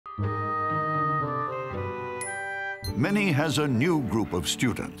Minnie has a new group of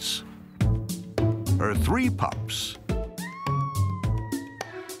students. Her 3 pups.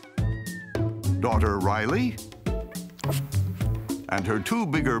 Daughter Riley, and her 2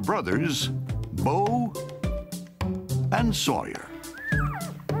 bigger brothers, Bo and Sawyer.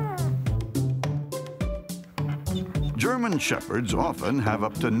 German Shepherds often have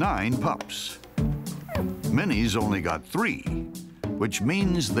up to 9 pups. Minnie's only got 3, which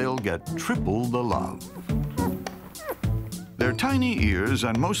means they'll get triple the love. Their tiny ears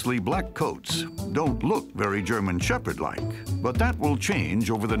and mostly black coats don't look very German Shepherd-like, but that will change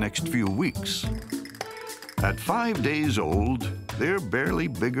over the next few weeks. At 5 days old, they're barely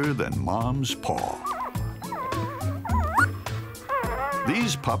bigger than Mom's paw.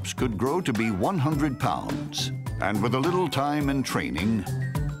 These pups could grow to be 100 pounds, and with a little time and training,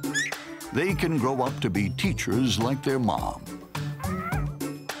 they can grow up to be teachers like their mom.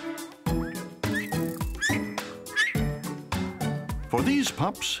 For these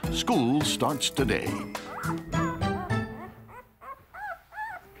pups, school starts today.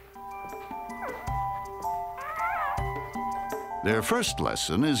 Their first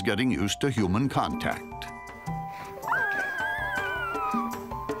lesson is getting used to human contact.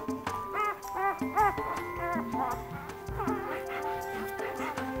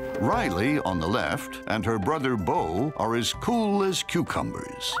 Riley on the left and her brother Bo are as cool as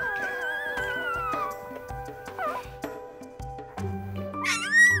cucumbers.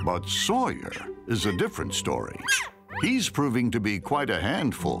 But Sawyer is a different story. He's proving to be quite a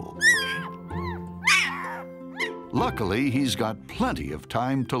handful. Luckily, he's got plenty of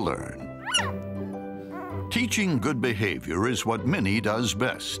time to learn. Teaching good behavior is what Minnie does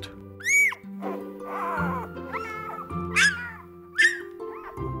best.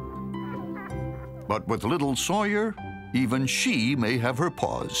 But with little Sawyer, even she may have her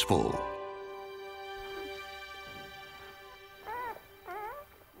paws full.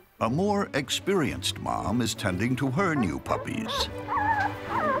 A more experienced mom is tending to her new puppies.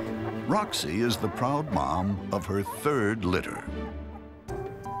 Roxy is the proud mom of her 3rd litter.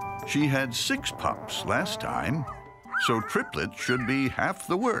 She had 6 pups last time, so triplets should be half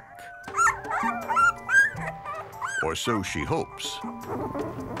the work. Or so she hopes.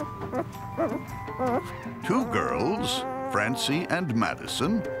 2 girls, Francie and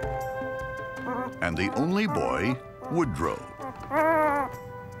Madison, and the only boy, Woodrow.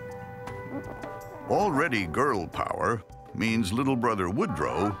 Already girl power means little brother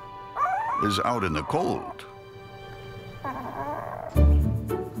Woodrow is out in the cold.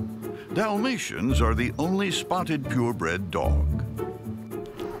 Dalmatians are the only spotted purebred dog.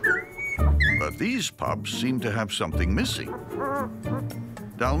 But these pups seem to have something missing.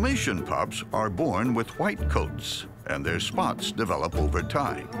 Dalmatian pups are born with white coats, and their spots develop over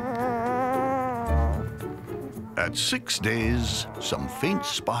time. At 6 days, some faint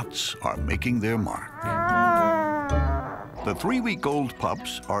spots are making their mark. The 3-week-old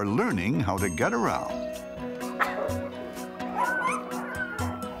pups are learning how to get around.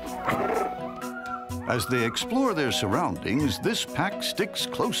 As they explore their surroundings, this pack sticks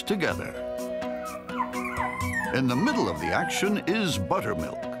close together. In the middle of the action is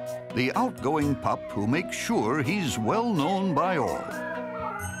Buttermilk, the outgoing pup who makes sure he's well known by all.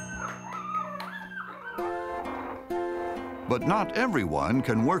 But not everyone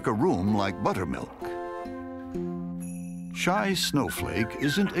can work a room like Buttermilk. Shy Snowflake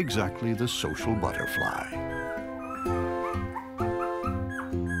isn't exactly the social butterfly.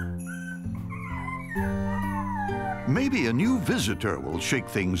 Maybe a new visitor will shake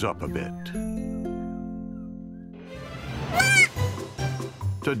things up a bit.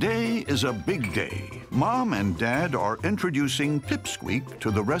 Today is a big day. Mom and Dad are introducing Pipsqueak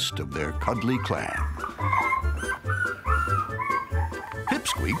to the rest of their cuddly clan.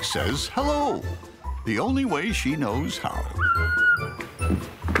 Pipsqueak says hello, the only way she knows how.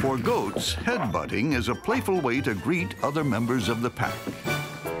 For goats, headbutting is a playful way to greet other members of the pack.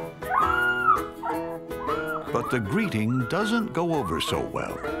 But the greeting doesn't go over so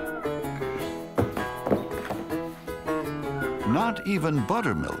well. Not even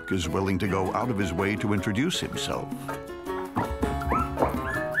Buttermilk is willing to go out of his way to introduce himself.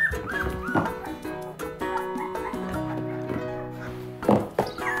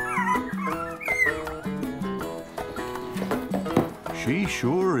 She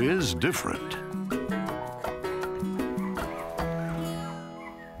sure is different.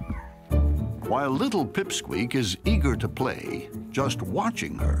 While little Pipsqueak is eager to play, just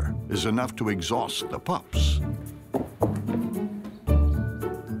watching her is enough to exhaust the pups.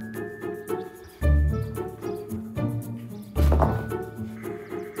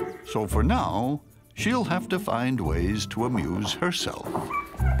 So for now, she'll have to find ways to amuse herself.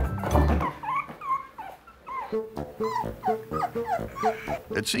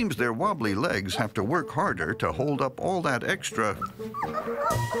 It seems their wobbly legs have to work harder to hold up all that extra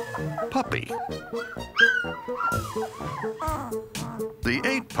puppy. The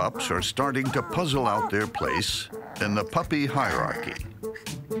 8 pups are starting to puzzle out their place in the puppy hierarchy.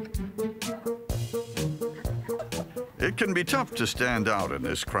 It can be tough to stand out in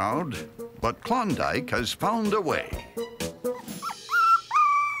this crowd, but Klondike has found a way.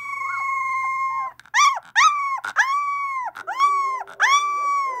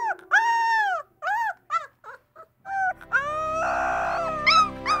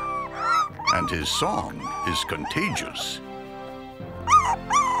 And his song is contagious.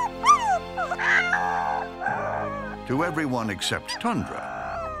 To everyone except Tundra.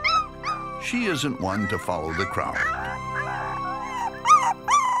 She isn't one to follow the crowd.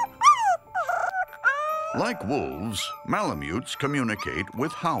 Like wolves, Malamutes communicate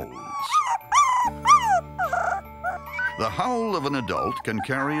with howls. The howl of an adult can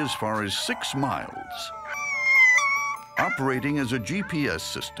carry as far as 6 miles, operating as a GPS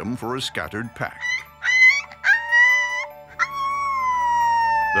system for a scattered pack.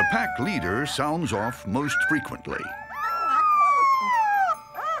 The pack leader sounds off most frequently.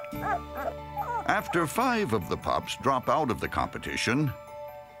 After 5 of the pups drop out of the competition,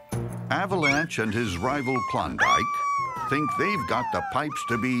 Avalanche and his rival Klondike think they've got the pipes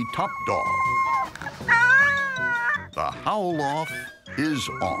to be top dog. The howl-off is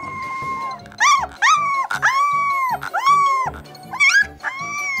on.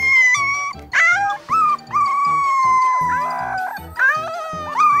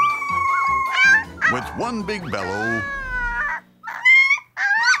 With one big bellow,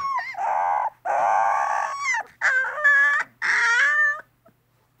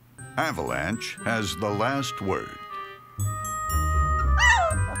 Avalanche has the last word.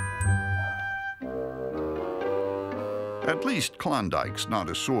 At least Klondike's not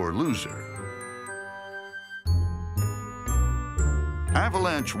a sore loser.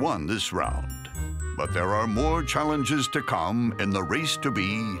 Avalanche won this round, but there are more challenges to come in the race to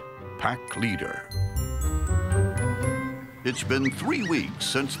be pack leader. It's been 3 weeks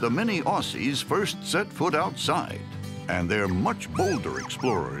since the mini Aussies first set foot outside, and they're much bolder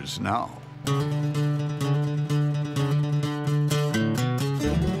explorers now.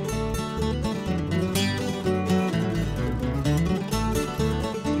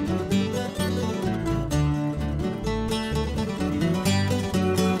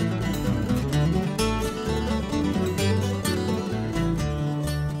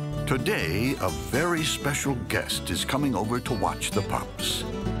 Today, a very special guest is coming over to watch the pups.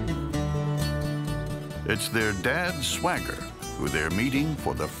 It's their dad, Swagger, who they're meeting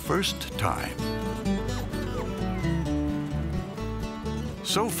for the first time.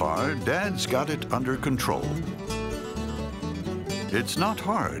 So far, Dad's got it under control. It's not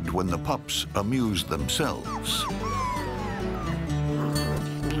hard when the pups amuse themselves.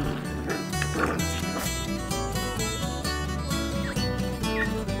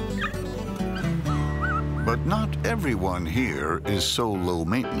 But not everyone here is so low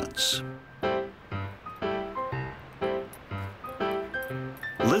maintenance.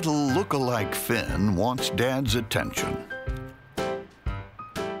 Little look-alike Finn wants Dad's attention.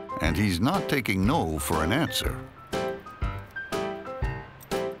 And he's not taking no for an answer.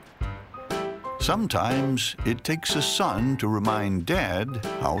 Sometimes it takes a son to remind Dad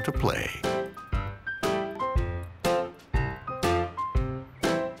how to play.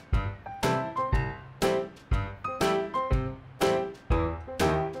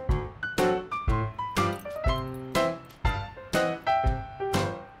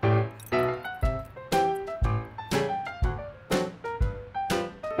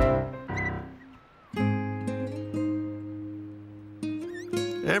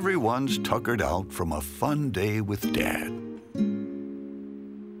 Everyone's tuckered out from a fun day with Dad.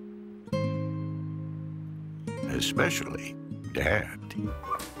 Especially Dad.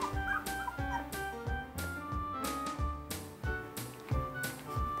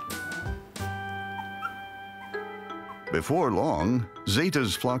 Before long,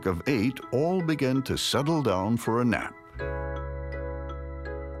 Zeta's flock of 8 all began to settle down for a nap.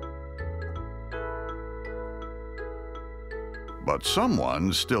 But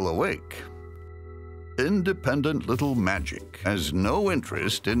someone's still awake. Independent little Magic has no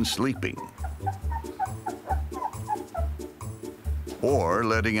interest in sleeping or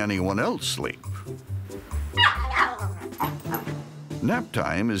letting anyone else sleep. Nap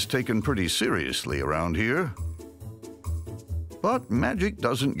time is taken pretty seriously around here, but Magic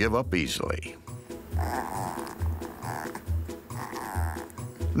doesn't give up easily.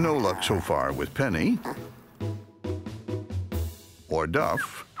 No luck so far with Penny or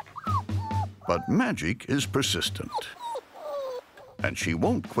Duff, but Magic is persistent. And she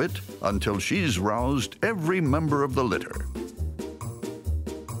won't quit until she's roused every member of the litter.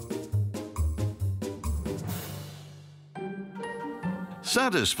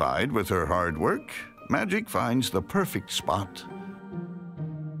 Satisfied with her hard work, Magic finds the perfect spot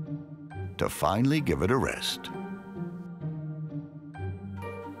to finally give it a rest.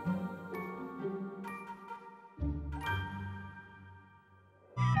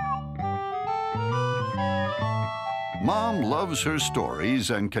 Mom loves her stories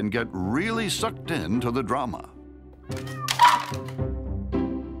and can get really sucked into the drama.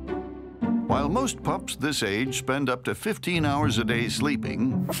 While most pups this age spend up to 15 hours a day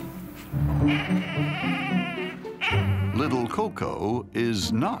sleeping, little Coco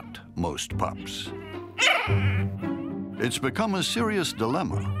is not most pups. It's become a serious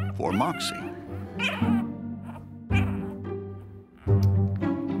dilemma for Moxie.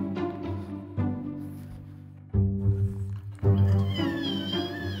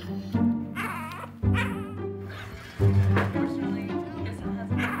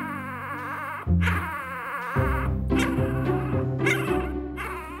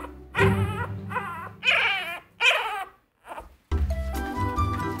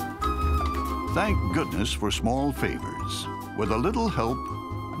 Thank goodness for small favors. With a little help,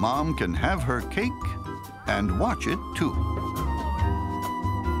 Mom can have her cake and watch it too.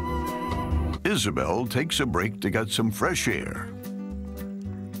 Isabel takes a break to get some fresh air,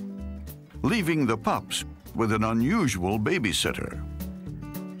 leaving the pups with an unusual babysitter.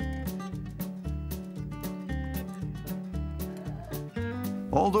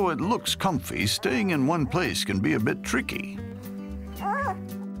 Although it looks comfy, staying in one place can be a bit tricky.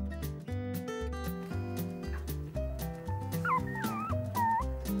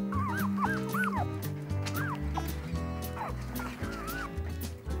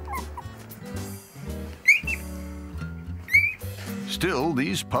 Still,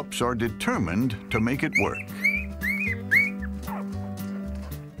 these pups are determined to make it work.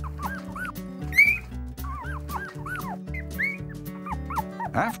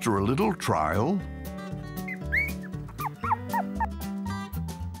 After a little trial,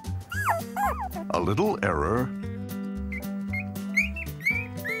 a little error,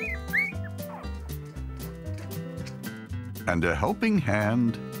 and a helping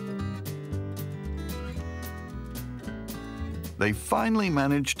hand, they finally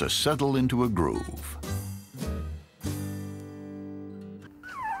managed to settle into a groove.